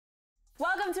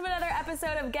Welcome to another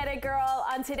episode of Get It Girl.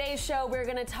 On today's show, we're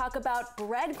going to talk about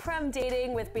breadcrumb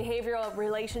dating with behavioral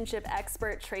relationship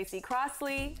expert Tracey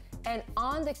Crossley. And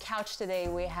on the couch today,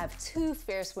 we have two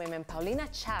fierce women, Paulina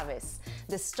Chavez,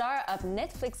 the star of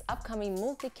Netflix's upcoming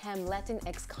multicam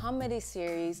Latinx comedy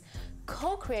series,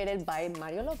 co-created by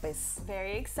Mario Lopez.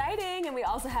 Very exciting. And we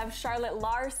also have Charlotte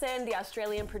Larsen, the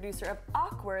Australian producer of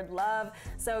Auckward Love.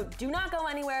 So do not go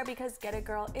anywhere because Get It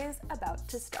Girl is about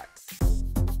to start.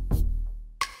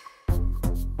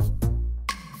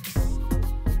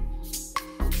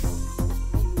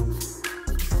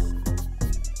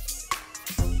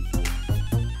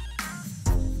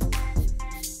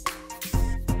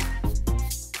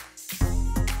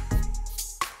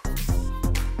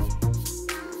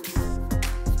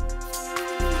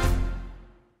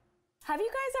 Have you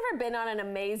guys ever been on an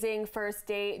amazing first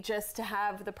date just to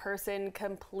have the person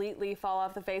completely fall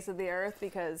off the face of the earth?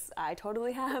 Because I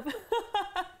totally have.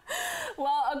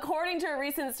 Well, according to a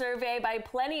recent survey by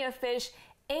Plenty of Fish,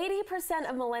 80%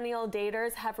 of millennial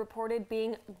daters have reported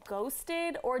being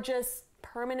ghosted or just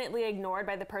permanently ignored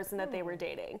by the person that they were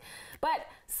dating. But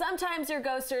sometimes your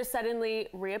ghoster suddenly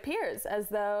reappears as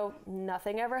though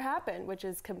nothing ever happened, which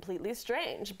is completely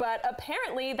strange. But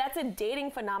apparently that's a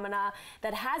dating phenomena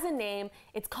that has a name.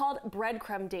 It's called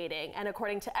breadcrumb dating. And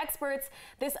according to experts,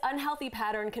 this unhealthy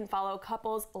pattern can follow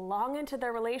couples long into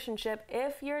their relationship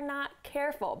if you're not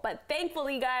careful. But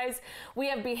thankfully, guys, we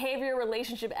have behavior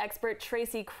relationship expert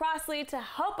Tracey Crossley to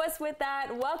help us with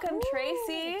that. Welcome,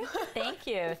 Tracey. Thank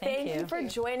you. Thank you for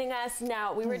joining us.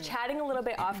 Now, we were chatting a little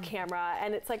bit off camera,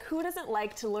 and it's like, who doesn't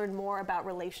like to learn more about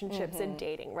relationships and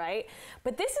dating, right?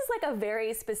 But this is like a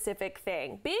very specific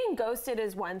thing. Being ghosted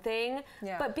is one thing,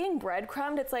 but being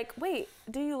breadcrumbed, it's like, wait,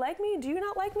 do you like me? Do you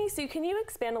not like me? So can you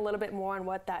expand a little bit more on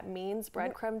what that means,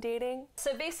 breadcrumb dating?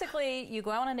 So basically, you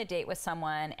go out on a date with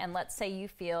someone, and let's say you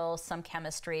feel some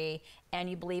chemistry, and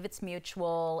you believe it's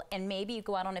mutual, and maybe you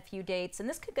go out on a few dates, and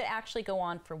this could actually go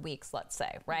on for weeks, let's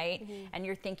say, right? And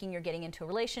you're thinking you're getting into a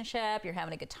relationship, you're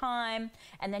having a good time,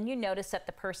 and then you notice that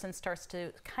the person starts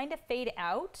to kind of fade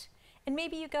out, and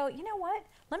maybe you go, you know what?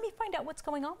 Let me find out what's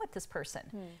going on with this person.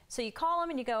 So you call them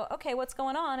and you go, okay, what's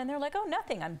going on? And they're like, oh,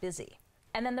 nothing, I'm busy.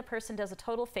 And then the person does a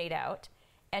total fade out,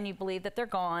 and you believe that they're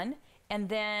gone, and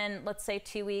then let's say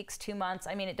 2 weeks, 2 months,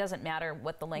 I mean, it doesn't matter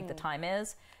what the length of time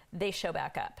is, they show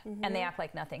back up and they act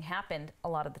like nothing happened a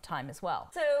lot of the time as well.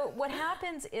 So what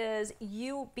happens is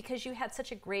because you had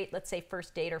such a great, let's say,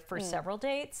 first date or first several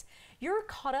dates, you're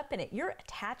caught up in it. You're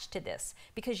attached to this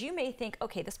because you may think,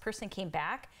 okay, this person came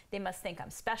back. They must think I'm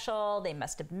special. They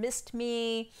must have missed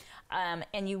me.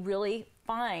 And you really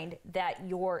find that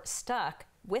you're stuck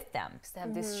with them. They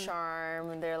have this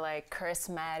charm, they're like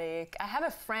charismatic. I have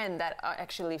a friend that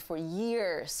actually for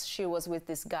years she was with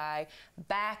this guy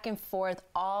back and forth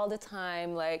all the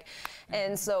time, like,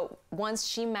 and so once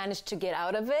she managed to get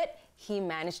out of it, he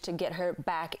managed to get her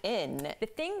back in. The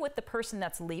thing with the person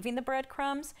that's leaving the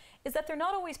breadcrumbs is that they're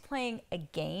not always playing a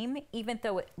game, even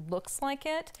though it looks like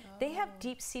it. They have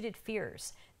deep-seated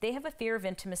fears. They have a fear of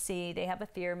intimacy. They have a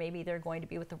fear maybe they're going to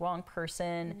be with the wrong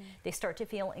person. They start to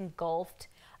feel engulfed.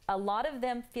 A lot of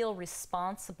them feel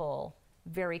responsible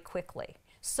very quickly.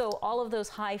 So all of those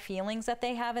high feelings that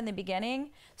they have in the beginning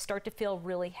start to feel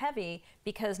really heavy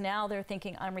because now they're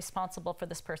thinking, I'm responsible for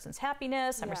this person's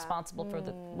happiness. I'm responsible for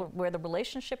where the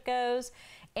relationship goes.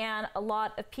 And a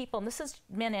lot of people, and this is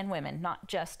men and women, not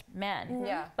just men,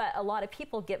 but a lot of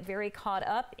people get very caught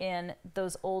up in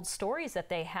those old stories that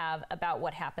they have about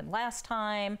what happened last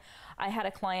time. I had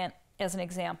a client, as an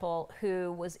example,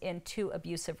 who was in 2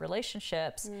 abusive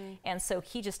relationships, and so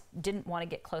he just didn't want to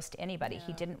get close to anybody.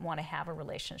 He didn't want to have a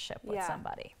relationship with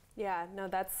somebody. Yeah, no,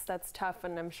 that's tough,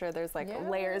 and I'm sure there's like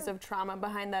layers of trauma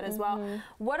behind that as well.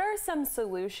 What are some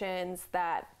solutions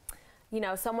that, you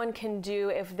know, someone can do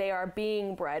if they are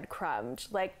being breadcrumbed?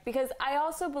 Like, because I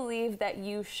also believe that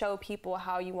you show people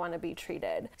how you want to be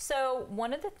treated. So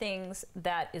one of the things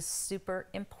that is super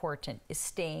important is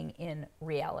staying in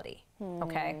reality.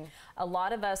 Okay, a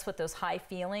lot of us with those high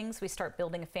feelings, we start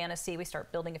building a fantasy, we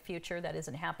start building a future that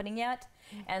isn't happening yet.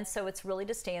 And so it's really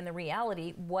to stay in the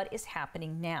reality, what is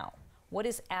happening now? What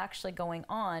is actually going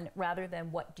on rather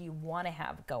than what do you want to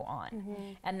have go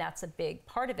on? And that's a big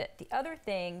part of it. The other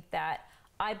thing that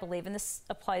I believe, and this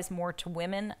applies more to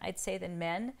women, I'd say, than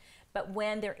men, but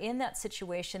when they're in that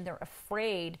situation, they're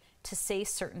afraid to say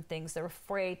certain things. They're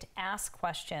afraid to ask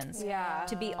questions,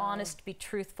 to be honest, to be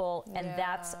truthful, and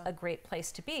that's a great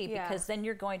place to be because then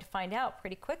you're going to find out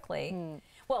pretty quickly.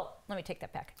 Well, let me take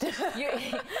that back.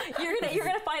 You're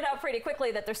gonna find out pretty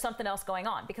quickly that there's something else going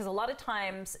on because a lot of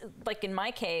times, like in my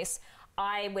case,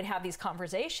 I would have these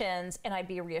conversations and I'd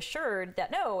be reassured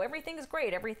that no, everything's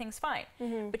great, everything's fine.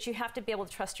 But you have to be able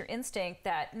to trust your instinct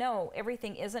that no,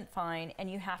 everything isn't fine,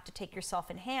 and you have to take yourself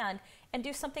in hand and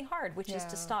do something hard, which is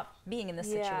to stop being in this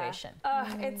situation.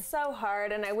 It's so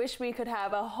hard, and I wish we could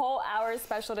have a whole hour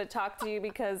special to talk to you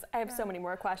because I have so many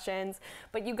more questions.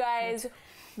 But you guys,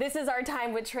 this is our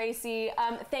time with Tracey.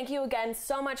 Thank you again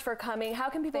so much for coming. How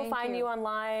can people find you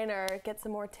online or get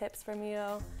some more tips from you?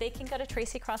 They can go to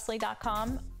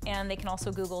traceycrossley.com, and they can also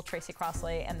Google Tracey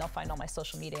Crossley, and they'll find all my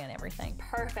social media and everything.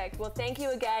 Perfect. Well, thank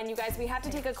you again. You guys, we have to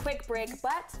take a quick break,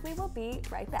 but we will be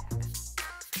right back.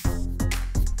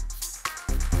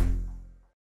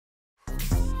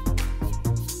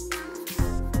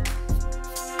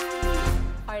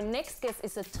 Our next guest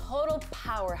is a total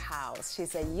powerhouse.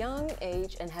 She's a young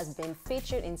age and has been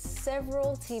featured in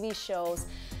several TV shows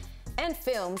and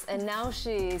films, and now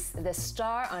she's the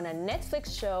star on a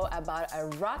Netflix show about a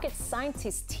rocket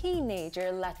scientist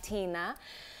teenager Latina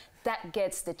that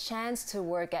gets the chance to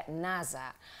work at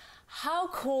NASA. How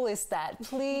cool is that?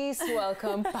 Please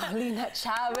welcome Paulina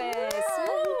Chavez.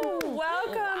 Welcome.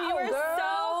 Wow, you are girl.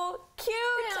 So cute.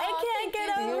 I can't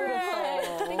get over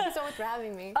it. Thank you so much for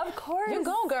having me. Of course. You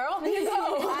go, girl. You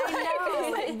go.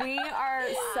 I know. We are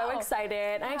so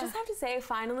excited. And I just have to say,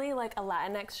 finally, like a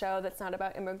Latinx show that's not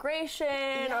about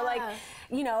immigration or like,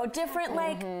 you know, different,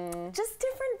 like, just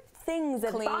different things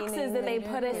and boxes that they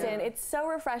put us in. It's so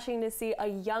refreshing to see a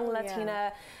young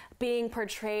Latina being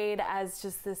portrayed as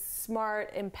just this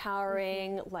smart,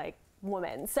 empowering, like,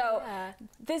 woman. So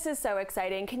this is so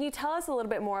exciting. Can you tell us a little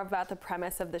bit more about the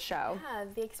premise of the show? Yeah,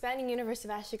 the expanding universe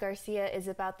of Ashley Garcia is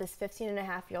about this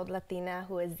 15-and-a-half-year-old Latina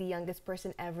who is the youngest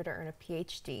person ever to earn a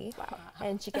PhD. Wow.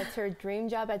 And she gets her dream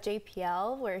job at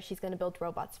JPL, where she's going to build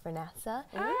robots for NASA.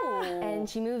 Oh. And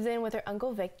she moves in with her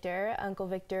Uncle Victor. Uncle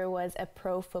Victor was a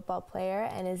pro football player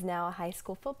and is now a high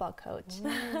school football coach.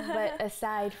 But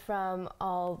aside from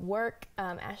all work,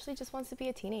 Ashley just wants to be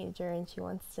a teenager, and she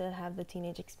wants to have the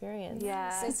teenage experience. Yeah.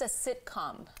 So it's a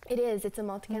sitcom. It is. It's a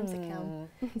multicam sitcom.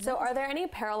 So are there any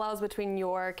parallels between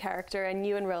your character and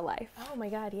you in real life? Oh my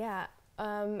God, yeah.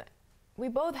 We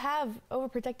both have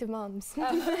overprotective moms.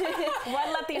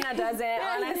 What Latina doesn't,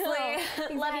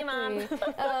 honestly? Love you, Mom.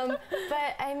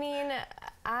 But I mean,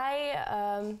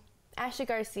 Ashley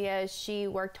Garcia, she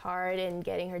worked hard in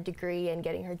getting her degree and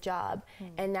getting her job,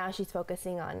 and now she's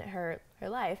focusing on her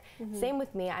life. Same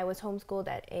with me. I was homeschooled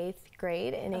at 8th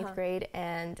grade,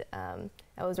 and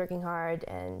I was working hard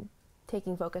and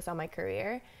taking focus on my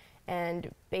career.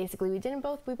 And basically, we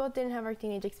both didn't have our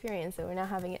teenage experience, so we're now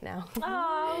having it now.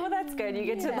 Oh, well, that's good. You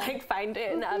get to like find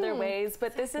it in other ways.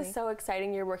 But this is so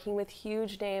exciting. You're working with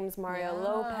huge names, Mario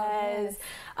Lopez.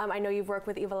 I know you've worked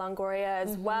with Eva Longoria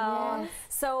as well.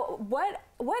 So what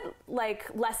like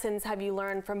lessons have you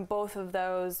learned from both of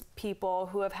those people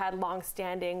who have had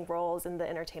long-standing roles in the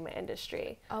entertainment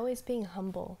industry? Always being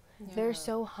humble. They're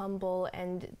so humble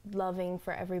and loving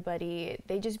for everybody.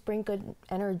 They just bring good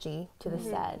energy to the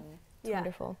set. It's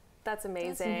wonderful. That's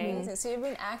amazing. So you've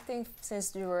been acting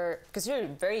since you were, because you're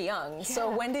very young.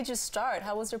 So when did you start?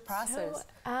 How was your process? So,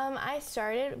 I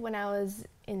started when I was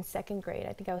in 2nd grade.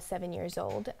 I think I was 7 years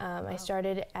old. I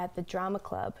started at the drama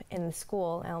club in the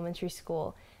school, elementary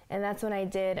school. And that's when I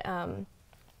did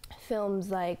films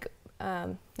like,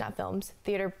 not films,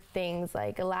 theater things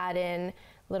like Aladdin,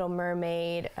 Little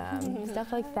Mermaid,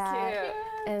 stuff like that. Cute.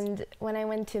 And when I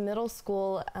went to middle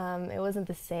school, it wasn't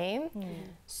the same.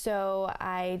 So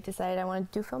I decided I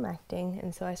wanted to do film acting.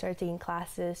 And so I started taking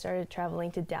classes, started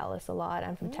traveling to Dallas a lot.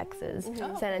 I'm from Texas,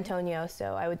 San Antonio,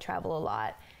 so I would travel a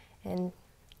lot. And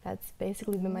that's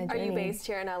basically been my journey. Are you based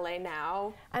here in LA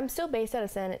now? I'm still based out of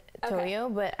San Antonio,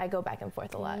 but I go back and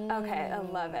forth a lot. Okay, I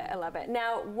love it. I love it.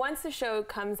 Now, once the show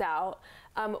comes out,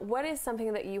 what is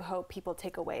something that you hope people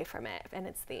take away from it and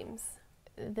its themes?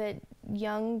 That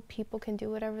young people can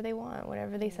do whatever they want,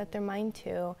 whatever they set their mind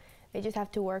to. They just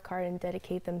have to work hard and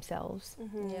dedicate themselves.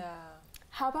 Yeah.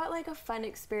 How about like a fun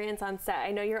experience on set?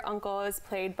 I know your uncle is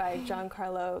played by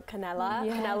Giancarlo Canella.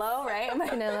 Canelo, right? Am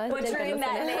I butchering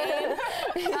that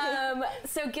name?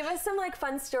 So give us some like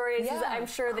fun stories. I'm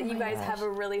sure that you guys have a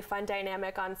really fun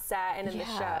dynamic on set and in the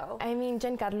show. I mean,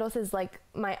 Giancarlo is like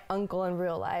my uncle in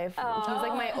real life. He's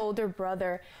like my older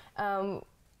brother.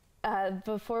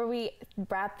 Before we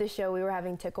wrapped the show, we were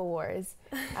having tickle wars.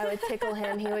 I would tickle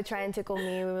him, he would try and tickle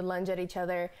me, we would lunge at each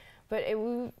other. But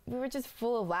we were just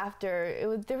full of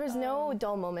laughter. There was no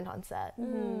dull moment on set.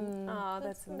 Oh,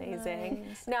 that's amazing.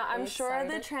 Nice. Now, I'm sure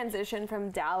excited? the transition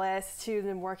from Dallas to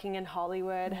then working in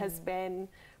Hollywood has been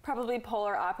probably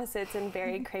polar opposites and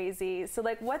very crazy. So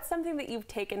like, what's something that you've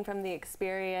taken from the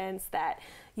experience that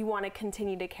you want to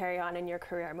continue to carry on in your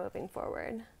career moving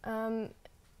forward?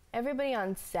 Everybody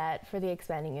on set for the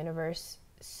Expanding Universe,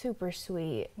 super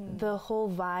sweet. The whole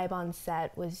vibe on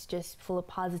set was just full of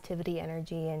positivity,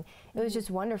 energy, and it was just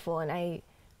wonderful. And I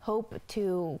hope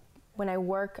to, when I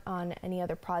work on any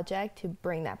other project, to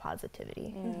bring that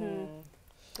positivity.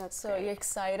 That's So great. you're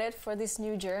excited for this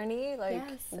new journey? Like,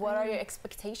 Yes, what are your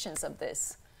expectations of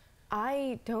this?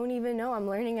 I don't even know. I'm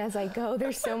learning as I go.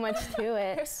 There's so much to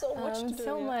it. There's so much to do,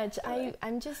 So yeah. much.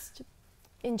 I'm just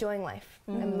enjoying life.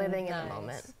 I'm living in the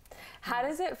moment. How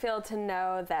does it feel to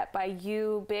know that by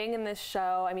you being in this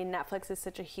show, I mean, Netflix is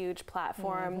such a huge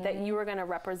platform, that you are going to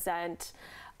represent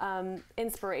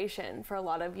inspiration for a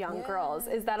lot of young girls?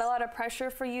 Is that a lot of pressure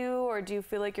for you, or do you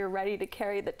feel like you're ready to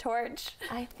carry the torch?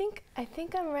 I think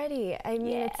I'm ready. I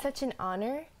mean, it's such an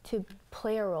honor to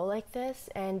play a role like this,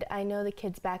 and I know the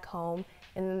kids back home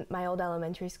in my old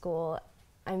elementary school.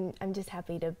 I'm just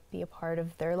happy to be a part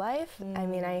of their life. I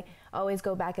mean, I always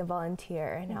go back and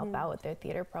volunteer and help out with their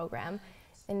theater program,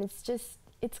 and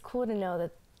it's cool to know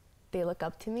that they look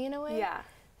up to me in a way. Yeah.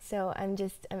 So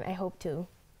I hope to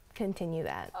continue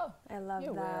that. Oh, I love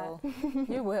you that. will.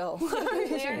 You will. You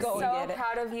We should are go so and get it.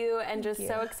 proud of you and just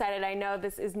so excited. I know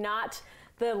this is not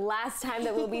the last time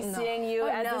that we'll be seeing you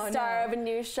as the star of a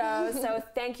new show. So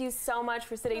thank you so much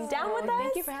for sitting down with us.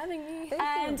 Thank you for having me.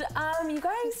 And you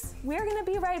guys, we're gonna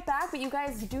be right back, but you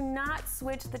guys do not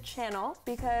switch the channel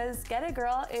because Get It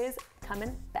Girl is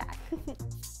coming back.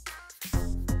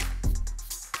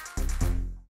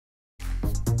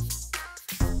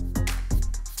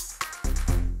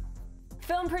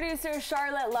 Film producer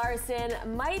Charlotte Larsen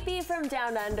might be from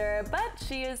down under, but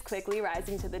she is quickly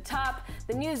rising to the top.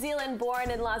 The New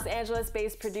Zealand-born and Los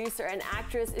Angeles-based producer and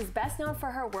actress is best known for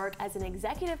her work as an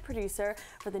executive producer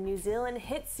for the New Zealand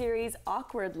hit series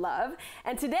Auckward Love.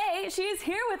 And today, she is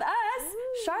here with us.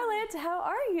 Charlotte, how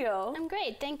are you? I'm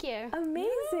great, thank you.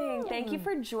 Amazing. Thank you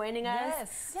for joining us.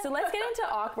 Yes. So let's get into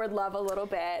Auckward Love a little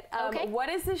bit. Okay. What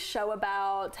is this show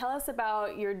about? Tell us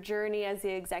about your journey as the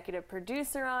executive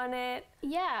producer on it.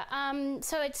 Yeah,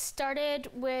 so it started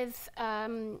with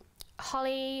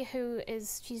Holly,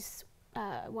 she's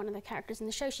one of the characters in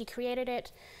the show. She created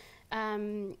it,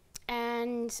 and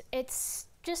it's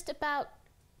just about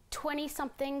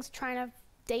 20-somethings trying to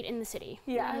date in the city.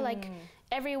 Yeah. You know, like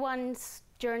everyone's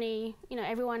journey, you know,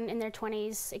 everyone in their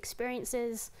 20s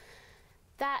experiences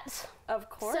that. Of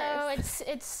course. So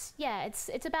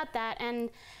it's about that,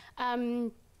 and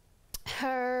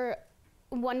her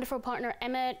wonderful partner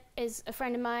Emmett is a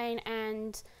friend of mine,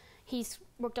 and he's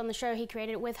worked on the show. He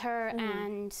created it with her,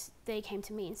 and they came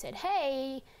to me and said,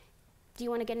 "Hey, do you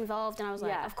want to get involved?" And I was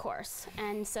like, "Of course."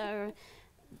 And so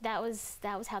that was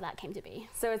how that came to be.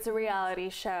 So it's a reality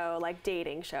show, like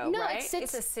dating show, No, right?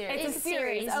 it's a series. It's a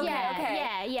series. Okay, yeah,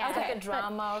 okay. yeah. It's like a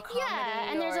drama or comedy.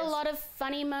 Yeah, and there's a or- lot of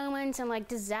funny moments and like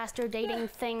disaster dating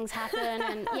things happen,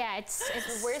 and yeah, it's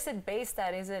Where is it based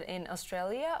at? Is it in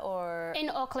Australia or? in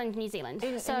Auckland, New Zealand. So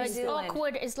New it's Zealand.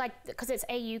 Auckward is like, because it's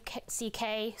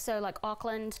AUCK, so like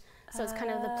Auckland. So it's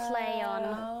kind of the play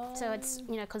on. So it's,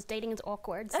 you know, because dating is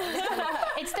awkward. So it's,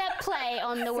 it's that play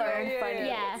on the word. funny.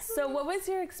 Yeah. So what was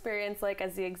your experience like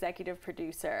as the executive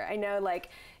producer? I know like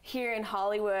here in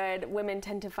Hollywood, women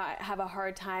tend to have a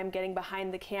hard time getting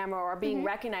behind the camera or being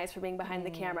recognized for being behind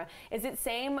the camera. Is it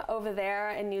same over there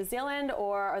in New Zealand,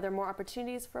 or are there more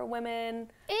opportunities for women?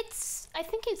 I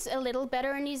think it's a little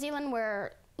better in New Zealand,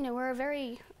 where, you know, we're a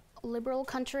very liberal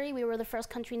country. We were the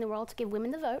first country in the world to give women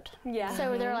the vote. Yeah.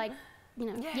 So they're like, you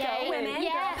know, Go women,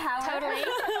 yeah, girl power.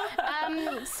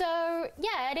 totally. So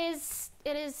yeah,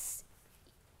 it is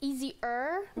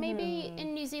easier maybe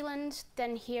in New Zealand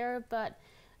than here, but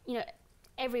you know,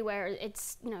 everywhere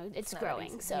it's, you know, it's growing.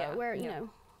 easy. So Yeah. we're, you know,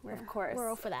 Of course. we're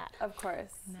all for that. Of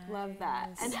course. Love that.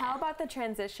 And how about the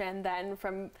transition then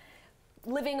from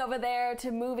living over there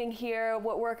to moving here?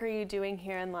 What work are you doing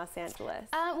here in Los Angeles?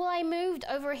 Well, I moved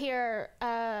over here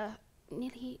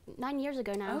nearly 9 years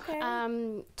ago now,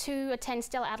 Okay. to attend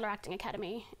Stella Adler Acting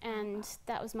Academy, and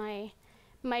that was my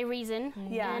reason.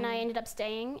 Yeah. And I ended up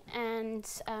staying, and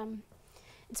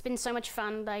it's been so much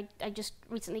fun. I just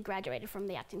recently graduated from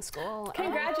the acting school.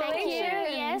 Congratulations. Thank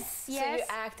you. Yes, So yes. you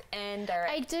act and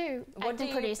direct. I do. What act do and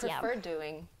you produce, prefer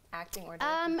doing? Acting or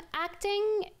directing?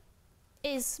 Acting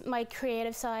is my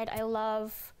creative side. I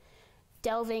love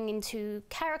delving into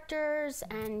characters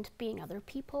and being other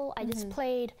people. I just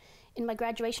played in my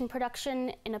graduation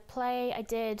production in a play. I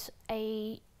did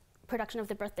a production of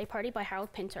The Birthday Party by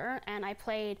Harold Pinter, and I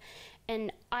played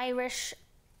an Irish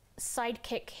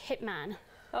sidekick hitman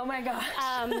Oh my gosh.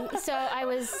 So I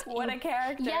was What a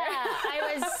character. Yeah,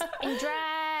 I was in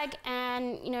drag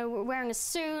and, you know, wearing a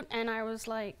suit, and I was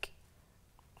like,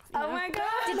 Oh my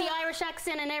God. did the Irish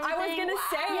accent and everything. I was gonna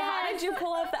say, how did you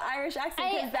pull off the Irish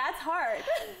accent? Because that's hard.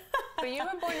 But you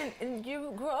were born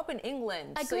you grew up in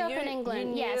England. I grew up in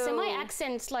England, yeah. So my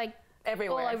accent's like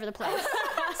everywhere, all over the place.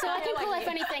 So I can pull off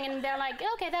anything, and they're like,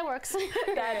 okay, that works.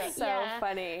 That's so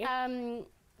funny.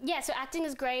 Yeah, so acting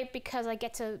is great because I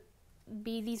get to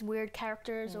be these weird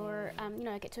characters, or you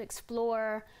know, I get to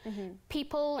explore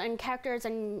people and characters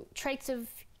and traits of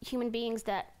human beings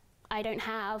that I don't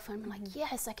have. I'm like,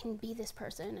 yes, I can be this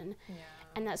person,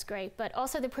 and that's great. But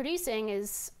also the producing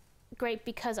is great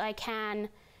because I can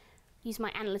use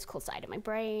my analytical side of my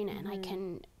brain, and I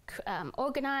can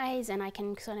organize, and I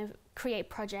can kind of create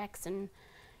projects, and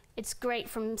it's great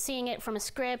from seeing it from a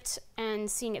script and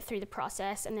seeing it through the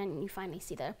process, and then you finally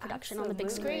see the production on the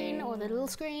big screen or the little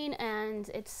screen,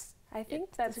 and I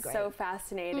think that's so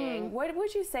fascinating. What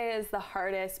would you say is the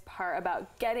hardest part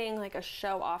about getting like a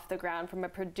show off the ground from a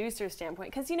producer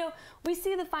standpoint? Because, you know, we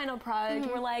see the final product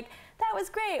and we're like, that was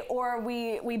great, or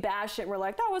we bash it and we're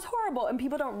like, that was horrible, and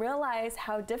people don't realize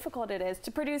how difficult it is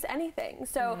to produce anything.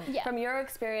 So from your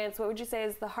experience, what would you say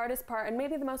is the hardest part, and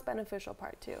maybe the most beneficial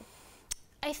part too?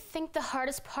 I think the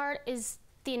hardest part is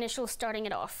the initial starting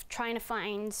it off, trying to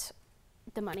find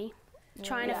the money,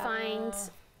 trying to find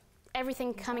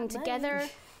everything coming together.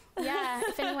 Yeah,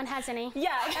 if anyone has any.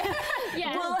 Yeah.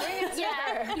 Well,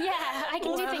 I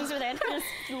can do things with it.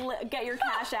 Just get your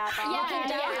Cash App on.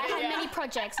 I have many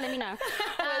projects, let me know.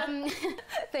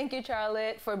 Thank you,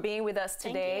 Charlotte, for being with us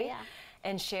today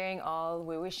and sharing all.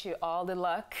 We wish you all the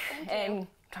luck and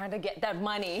trying to get that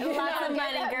money. Lots of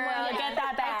money, girl. Get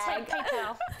that bag. I take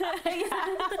PayPal.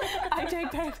 I take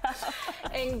PayPal.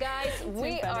 And guys,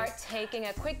 we are taking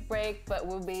a quick break, but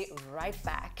we'll be right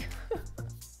back.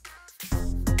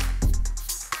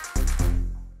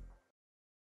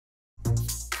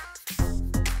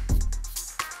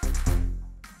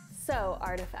 So,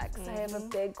 Artifacts, I have a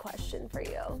big question for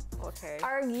you. Okay.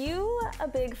 Are you a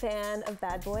big fan of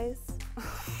Bad Boys?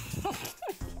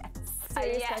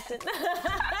 Serious question.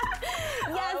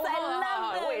 Yes, I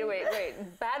love them.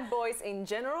 Wait. Bad Boys in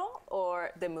general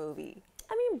or the movie?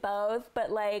 I mean both, but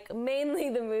like mainly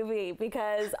the movie,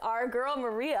 because our girl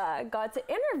Maria got to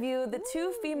interview the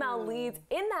two female leads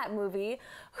in that movie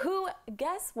who,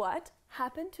 guess what,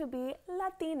 happen to be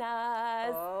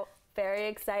Latinas. Oh. Very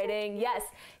exciting. Yes,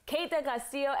 Kate de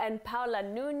Castillo and Paola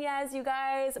Nuñez, you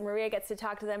guys. Maria gets to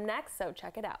talk to them next, so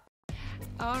check it out.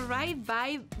 All right,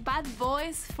 bye. Bad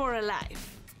Boys for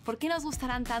Life. ¿Por qué nos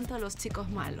gustarán tanto los chicos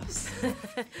malos?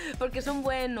 Porque son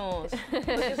buenos,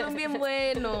 porque son bien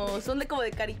buenos, son como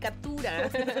de caricatura.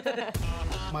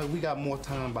 Mike, we got more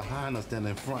time behind us than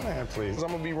in front. Man, please. I'm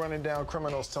gonna be running down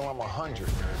criminals till I'm 100.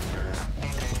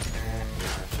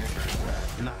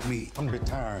 Not me. I'm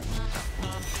retiring.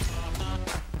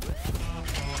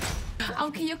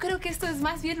 Aunque yo creo que esto es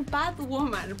más bien Bad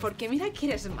Woman, porque mira que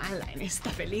eres mala en esta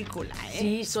película, ¿eh?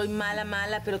 Sí, soy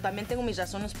mala, pero también tengo mis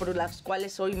razones por las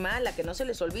cuales soy mala, que no se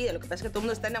les olvide. Lo que pasa es que todo el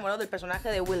mundo está enamorado del personaje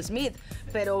de Will Smith,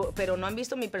 pero no han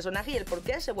visto mi personaje y el por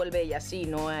qué se vuelve ella así,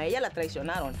 ¿no? A ella la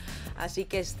traicionaron. Así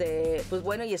que, pues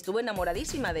bueno, y estuve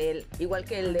enamoradísima de él, igual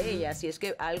que él de ella. Así es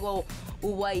que algo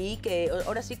hubo ahí que,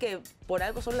 ahora sí que por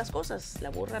algo son las cosas. La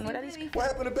burra no era disco.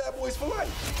 What happened to Bad Boys for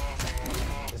Life?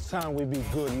 It's time we be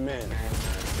good men.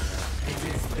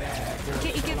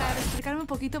 Y que para explicarme un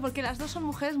poquito, porque las dos son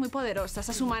mujeres muy poderosas,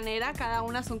 a su manera, cada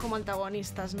una son como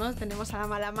antagonistas, ¿no? Tenemos a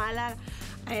la mala,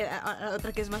 a la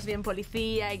otra que es más bien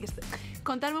policía.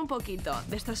 Contarme un poquito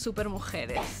de estas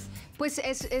supermujeres. Pues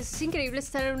es increíble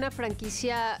estar en una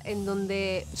franquicia en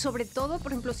donde, sobre todo,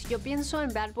 por ejemplo, si yo pienso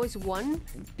en Bad Boys 1,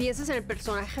 piensas en el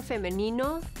personaje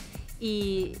femenino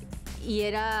y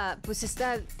era pues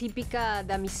esta típica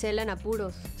damisela en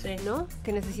apuros, sí, ¿no?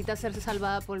 Que necesita ser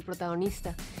salvada por el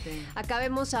protagonista. Sí. Acá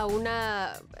vemos a un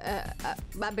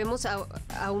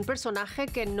personaje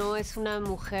que no es una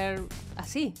mujer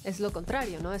así, es lo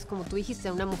contrario, ¿no? Es como tú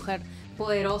dijiste, una mujer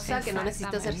poderosa que no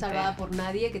necesita ser salvada por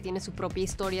nadie, que tiene su propia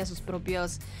historia, sus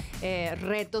propios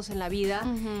retos en la vida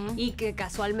y que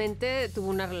casualmente tuvo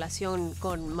una relación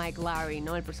con Mike Lowry,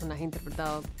 ¿no? El personaje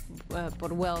interpretado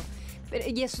por Will.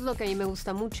 Y eso es lo que a mí me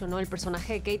gusta mucho, ¿no? El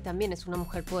personaje de Kate también es una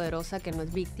mujer poderosa que no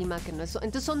es víctima, que no es...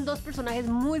 Entonces son dos personajes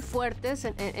muy fuertes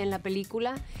en la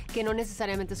película que no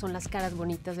necesariamente son las caras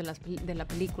bonitas de la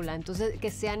película. Entonces que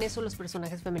sean esos los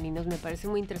personajes femeninos me parece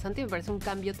muy interesante y me parece un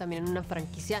cambio también en una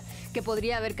franquicia que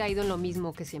podría haber caído en lo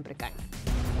mismo que siempre caen.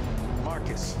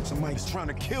 Marcus, somebody's trying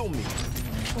to kill me.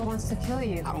 Who wants to kill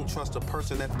you? I don't trust a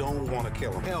person that don't want to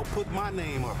kill him. Hell, put my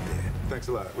name up there. Thanks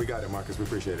a lot. We got it, Marcus. We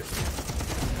appreciate it.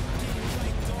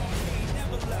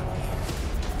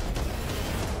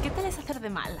 ¿Qué tal es hacer de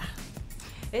mala?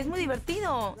 Es muy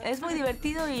divertido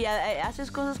y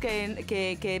haces cosas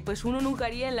que pues uno nunca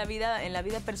haría en la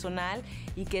vida personal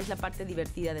y que es la parte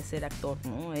divertida de ser actor,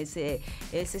 ¿no? Te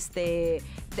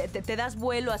das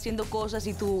vuelo haciendo cosas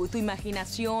y tu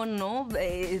imaginación, ¿no?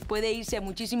 Puede irse a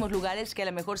muchísimos lugares que a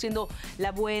lo mejor siendo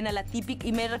la buena, la típica,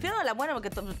 y me refiero a la buena porque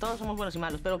todos somos buenos y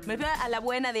malos, pero me refiero a la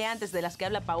buena de antes, de las que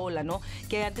habla Paola, ¿no?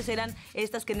 Que antes eran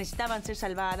estas que necesitaban ser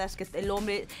salvadas, que el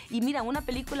hombre... Y mira, una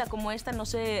película como esta no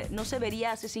se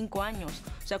vería hace 5 años,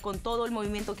 o sea, con todo el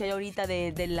movimiento que hay ahorita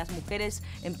de las mujeres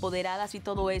empoderadas y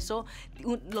todo eso,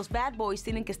 los bad boys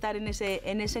tienen que estar en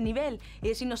ese nivel. Y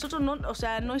decir, nosotros no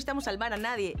necesitamos salvar a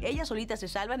nadie, ellas solitas se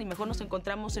salvan y mejor nos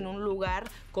encontramos en un lugar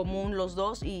común los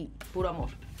dos y puro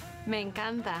amor. Me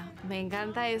encanta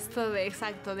esto de,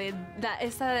 exacto,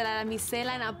 esta de la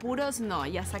damisela en apuros, no,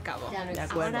 ya se acabó. Ya no De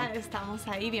acuerdo. Ahora estamos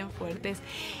ahí bien fuertes.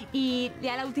 Y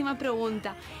ya la última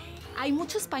pregunta. Hay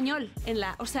mucho español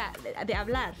de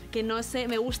hablar, que no sé,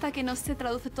 me gusta que no se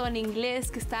traduce todo en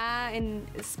inglés, que está en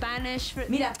Spanish.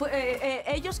 Mira,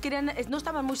 ellos no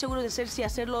estaban muy seguros de si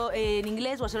hacerlo en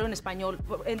inglés o hacerlo en español.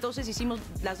 Entonces hicimos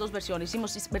las dos versiones.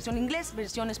 Hicimos versión inglés,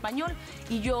 versión español.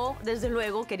 Y yo, desde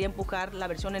luego, quería empujar la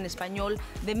versión en español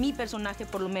de mi personaje,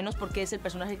 por lo menos, porque es el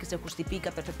personaje que se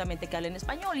justifica perfectamente que hable en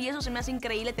español. Y eso se me hace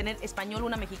increíble, tener español,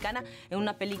 una mexicana, en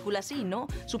una película así, ¿no?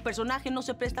 Su personaje no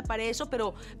se presta para eso,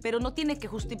 pero no tiene que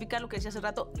justificar lo que decía hace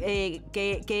rato,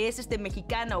 que es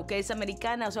mexicana o que es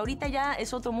americana. O sea, ahorita ya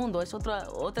es otro mundo, es otra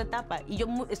etapa. Y yo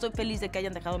estoy feliz de que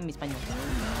hayan dejado mi español.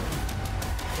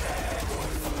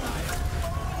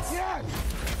 Yes!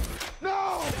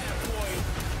 No!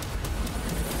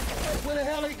 Where the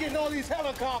hell are you getting all these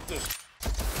helicopters?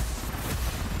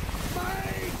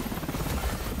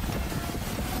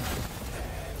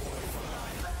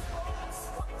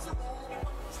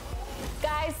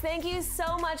 Guys, thank you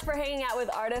so much for hanging out with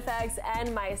Artifacts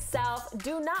and myself.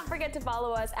 Do not forget to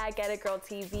follow us at Get It Girl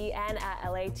TV and at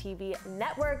LA TV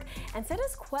Network and send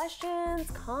us questions,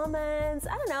 comments,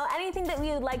 I don't know, anything that we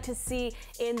would like to see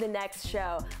in the next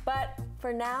show. But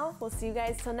for now, we'll see you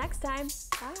guys till next time.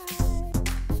 Bye.